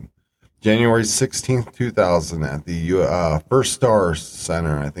 2000. January 16th, 2000 at the First Star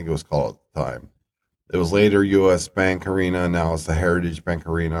Center, I think it was called at the time. It was later US Bank Arena, now it's the Heritage Bank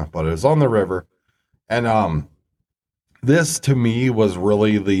Arena, but it was on the river. And this, to me, was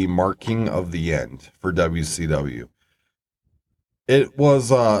really the marking of the end for WCW. It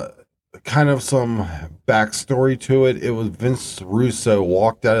was... kind of some backstory to it. It was Vince Russo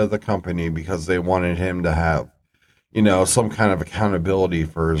walked out of the company because they wanted him to have, some kind of accountability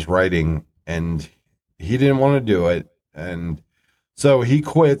for his writing, and he didn't want to do it. And so he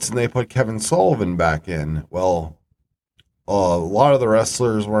quits and they put Kevin Sullivan back in. Well, a lot of the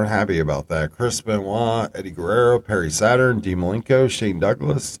wrestlers weren't happy about that. Chris Benoit, Eddie Guerrero, Perry Saturn, Dean Malenko, Shane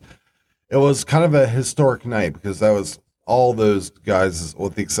Douglas. It was kind of a historic night because that was all those guys,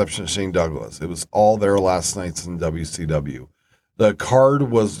 with the exception of Shane Douglas. It was all their last nights in WCW. The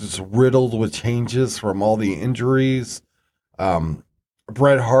card was just riddled with changes from all the injuries.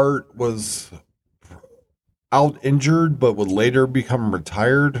 Bret Hart was out injured, but would later become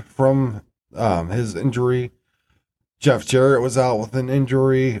retired from his injury. Jeff Jarrett was out with an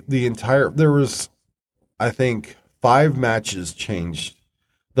injury. There was, I think, 5 matches changed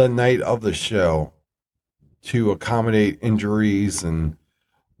the night of the show to accommodate injuries and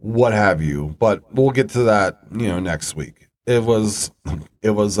what have you. But we'll get to that, next week. It was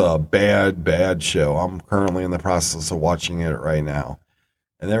a bad show. I'm currently in the process of watching it right now.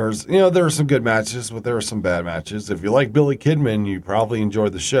 And there were some good matches, but there were some bad matches. If you like Billy Kidman, you probably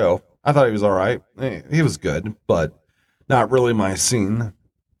enjoyed the show. I thought he was all right. He was good, but not really my scene.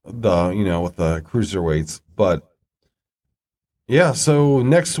 With the cruiserweights, but yeah. So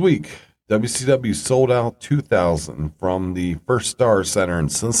next week, WCW Sold Out 2000 from the First Star Center in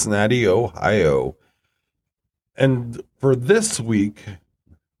Cincinnati, Ohio. And for this week,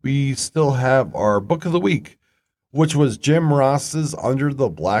 we still have our book of the week, which was Jim Ross's Under the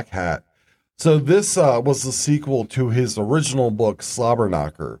Black Hat. So this was the sequel to his original book, Slobber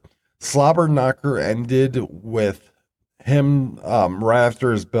Knocker. Slobber Knocker ended with him right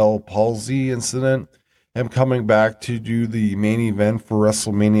after his Bell palsy incident, him coming back to do the main event for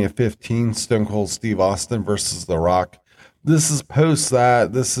WrestleMania 15, Stone Cold Steve Austin versus The Rock. This is post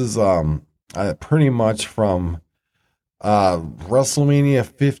that. This is pretty much from WrestleMania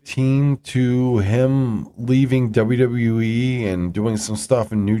 15 to him leaving WWE and doing some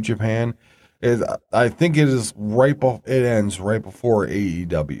stuff in New Japan. I think it is it ends right before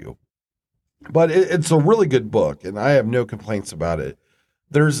AEW. But it's a really good book, and I have no complaints about it.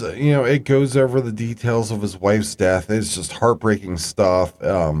 There's, it goes over the details of his wife's death. It's just heartbreaking stuff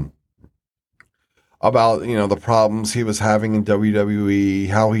about, the problems he was having in WWE,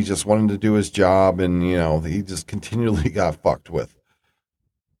 how he just wanted to do his job, and, he just continually got fucked with.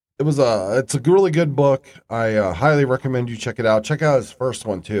 It's a really good book. I highly recommend you check it out. Check out his first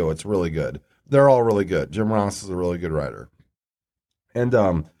one, too. It's really good. They're all really good. Jim Ross is a really good writer.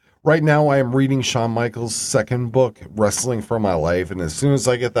 And, right now, I am reading Shawn Michaels' second book, Wrestling for My Life, and as soon as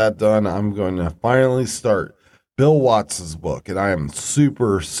I get that done, I'm going to finally start Bill Watts' book, and I am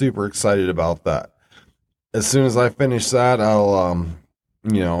super, super excited about that. As soon as I finish that, I'll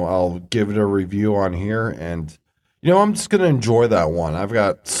give it a review on here, and, I'm just going to enjoy that one. I've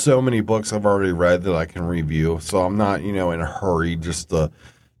got so many books I've already read that I can review, so I'm not, in a hurry just to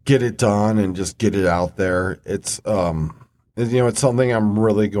get it done and just get it out there. It's something I'm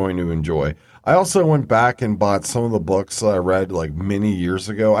really going to enjoy. I also went back and bought some of the books that I read like many years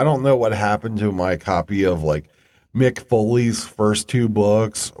ago. I don't know what happened to my copy of like Mick Foley's first two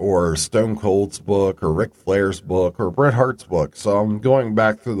books or Stone Cold's book or Ric Flair's book or Bret Hart's book. So I'm going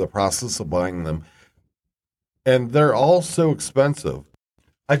back through the process of buying them. And they're all so expensive.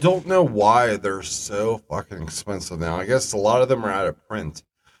 I don't know why they're so fucking expensive now. I guess a lot of them are out of print.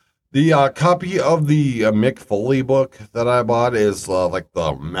 The copy of the Mick Foley book that I bought is like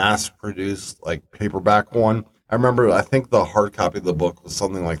the mass-produced like paperback one. I think the hard copy of the book was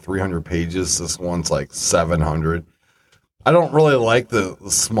something like 300 pages. This one's like 700. I don't really like the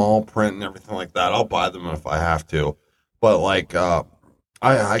small print and everything like that. I'll buy them if I have to. But like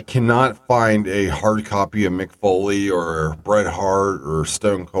I cannot find a hard copy of Mick Foley or Bret Hart or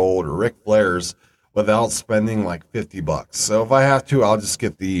Stone Cold or Ric Flair's without spending like $50. So if I have to, I'll just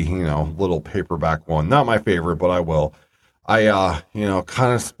get the, little paperback one. Not my favorite, but I will. I,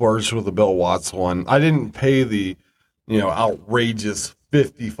 kind of splurged with the Bill Watts one. I didn't pay the, outrageous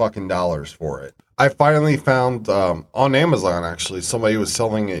 $50 for it. I finally found, on Amazon, actually, somebody was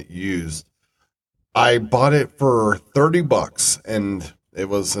selling it used. I bought it for $30 and it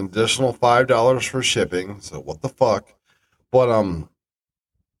was an additional $5 for shipping. So what the fuck? But,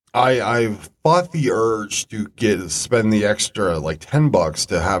 I fought the urge to spend the extra like $10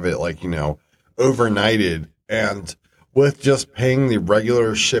 to have it like, overnighted, and with just paying the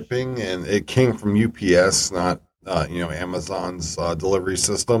regular shipping, and it came from UPS, not, Amazon's delivery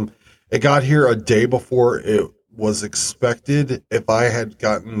system. It got here a day before it was expected if I had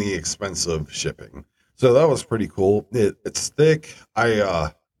gotten the expensive shipping. So that was pretty cool. It's thick.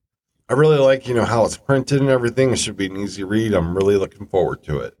 I really like, how it's printed and everything. It should be an easy read. I'm really looking forward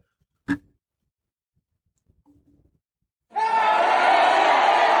to it.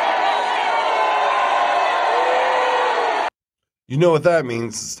 You know what that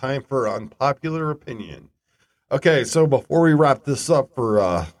means. It's time for unpopular opinion. Okay, so before we wrap this up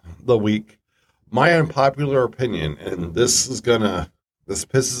for the week, my unpopular opinion, and this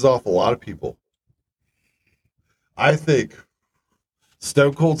pisses off a lot of people. I think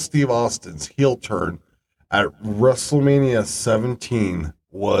Stone Cold Steve Austin's heel turn at WrestleMania 17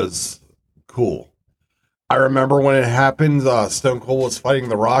 was cool. I remember when it happened, Stone Cold was fighting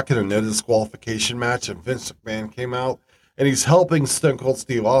The Rock in a no disqualification match, and Vince McMahon came out. And he's helping Stone Cold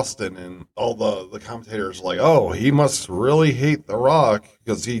Steve Austin, and all the commentators are like, oh, he must really hate The Rock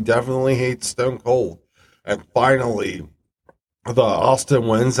because he definitely hates Stone Cold. And finally, the Austin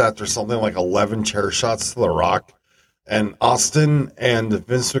wins after something like 11 chair shots to The Rock. And Austin and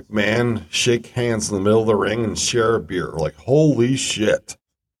Vince McMahon shake hands in the middle of the ring and share a beer. Like, holy shit.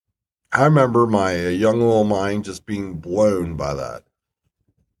 I remember my young little mind just being blown by that.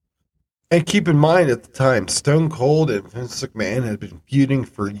 And keep in mind at the time, Stone Cold and Vince McMahon had been feuding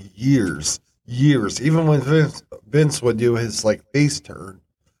for years. Even when Vince would do his like face turn,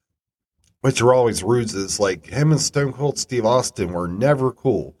 which are always ruses, like him and Stone Cold Steve Austin were never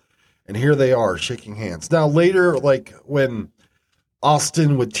cool. And here they are shaking hands. Now later, like when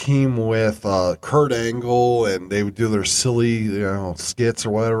Austin would team with Kurt Angle and they would do their silly, skits or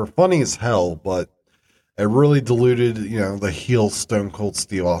whatever, funny as hell, but it really diluted, the heel Stone Cold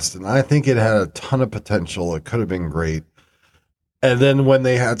Steve Austin. I think it had a ton of potential. It could have been great. And then when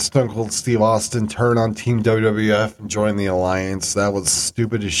they had Stone Cold Steve Austin turn on Team WWF and join the Alliance, that was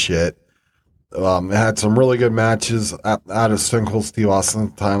stupid as shit. It had some really good matches out of Stone Cold Steve Austin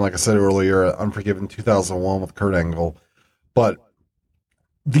at the time. Like I said earlier, Unforgiven 2001 with Kurt Angle. But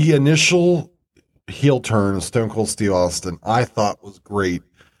the initial heel turn of Stone Cold Steve Austin, I thought was great.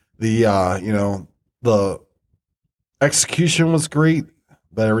 The execution was great,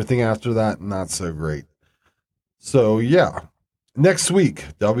 but everything after that, not so great. So, yeah. Next week,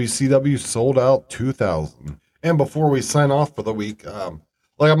 WCW Sold Out 2000. And before we sign off for the week,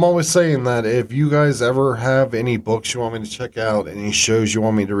 like I'm always saying that if you guys ever have any books you want me to check out, any shows you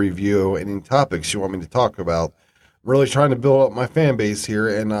want me to review, any topics you want me to talk about, I'm really trying to build up my fan base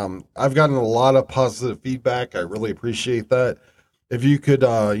here. And I've gotten a lot of positive feedback. I really appreciate that. If you could,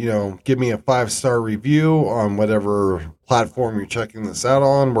 give me a 5-star review on whatever platform you're checking this out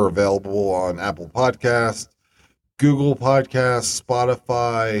on. We're available on Apple Podcasts, Google Podcasts,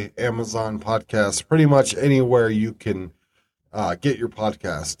 Spotify, Amazon Podcasts, pretty much anywhere you can get your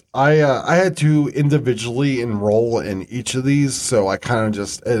podcast. I had to individually enroll in each of these, so I kind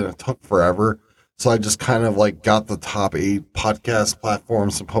of and it took forever. So I just kind of like got the top 8 podcast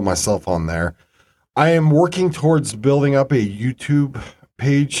platforms and put myself on there. I am working towards building up a YouTube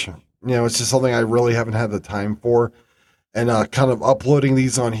page. It's just something I really haven't had the time for. And kind of uploading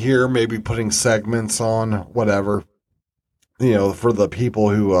these on here, maybe putting segments on, whatever. For the people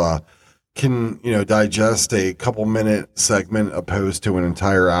who can, digest a couple minute segment opposed to an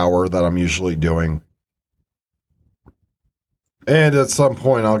entire hour that I'm usually doing. And at some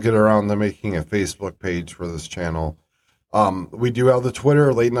point, I'll get around to making a Facebook page for this channel. We do have the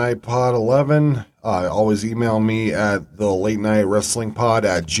Twitter, Late Night Pod 11. Always email me at the Late Night Wrestling Pod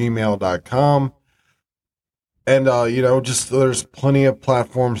at gmail.com. And, there's plenty of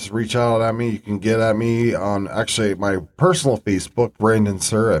platforms to reach out at me. You can get at me on actually my personal Facebook, Brandon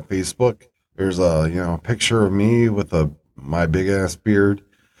Sir at Facebook. There's a, picture of me with my big ass beard.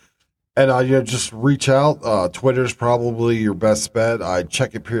 And, just reach out. Twitter's probably your best bet. I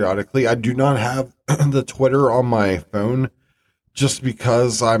check it periodically. I do not have the Twitter on my phone just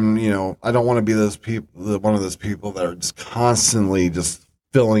because I'm, I don't want to be one of those people that are just constantly just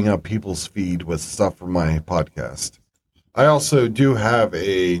filling up people's feed with stuff from my podcast. I also do have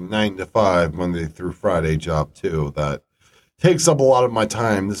a 9 to 5 Monday through Friday job too that takes up a lot of my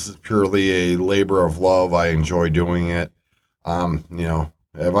time. This is purely a labor of love. I enjoy doing it.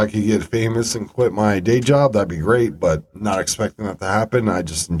 If I could get famous and quit my day job, that'd be great, but not expecting that to happen. I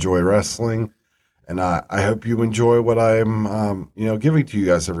just enjoy wrestling, and I hope you enjoy what I'm, giving to you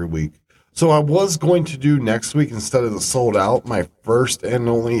guys every week. So I was going to do next week, instead of the Sold Out, my first and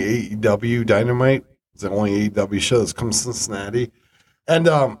only AEW Dynamite. It's the only AEW show that's come to Cincinnati. And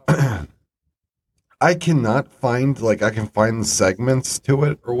I cannot find, I can find segments to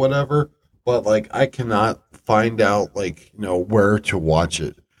it or whatever, but, I cannot find out, where to watch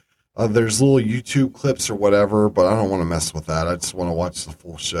it. There's little YouTube clips or whatever, but I don't want to mess with that. I just want to watch the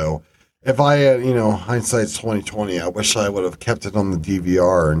full show. If I had, hindsight's 2020, I wish I would have kept it on the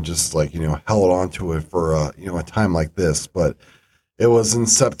DVR and just held on to it for, a time like this. But it was in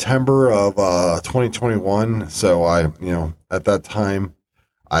September of 2021. So at that time,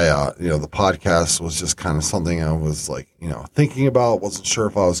 the podcast was just kind of something I was thinking about. Wasn't sure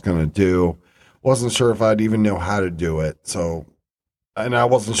if I was going to do. Wasn't sure if I'd even know how to do it. So, and I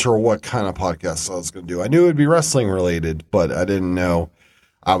wasn't sure what kind of podcast I was going to do. I knew it would be wrestling related, but I didn't know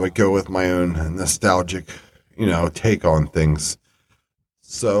I would go with my own nostalgic, take on things.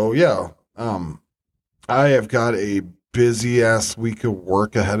 So yeah, I have got a busy ass week of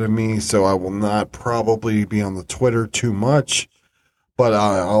work ahead of me, so I will not probably be on the Twitter too much, but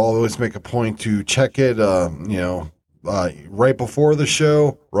I'll always make a point to check it, right before the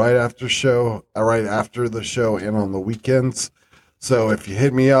show, right after the show, and on the weekends. So if you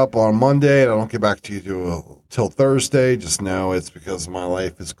hit me up on Monday and I don't get back to you till Thursday, just know it's because my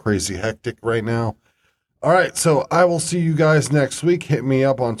life is crazy hectic right now. All right, so I will see you guys next week. Hit me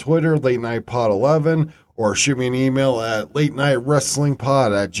up on Twitter, Late Night Pod 11, or shoot me an email at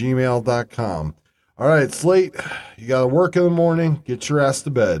latenightwrestlingpod@gmail.com. All right, it's late. You got to work in the morning. Get your ass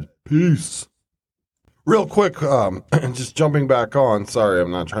to bed. Peace. Real quick, just jumping back on. Sorry, I'm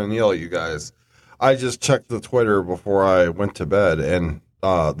not trying to yell at you guys. I just checked the Twitter before I went to bed, and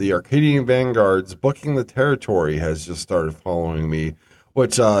the Arcadian Vanguard's Booking the Territory has just started following me,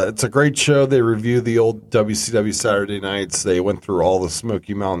 which it's a great show. They review the old WCW Saturday nights. They went through all the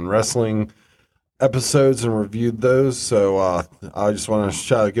Smoky Mountain Wrestling episodes and reviewed those. So I just want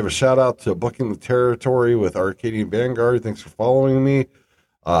to give a shout out to Booking the Territory with Arcadian Vanguard. Thanks for following me.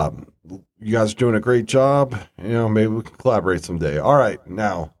 You guys are doing a great job. You know, maybe we can collaborate someday. All right,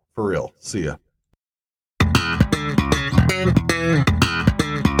 now for real. See ya.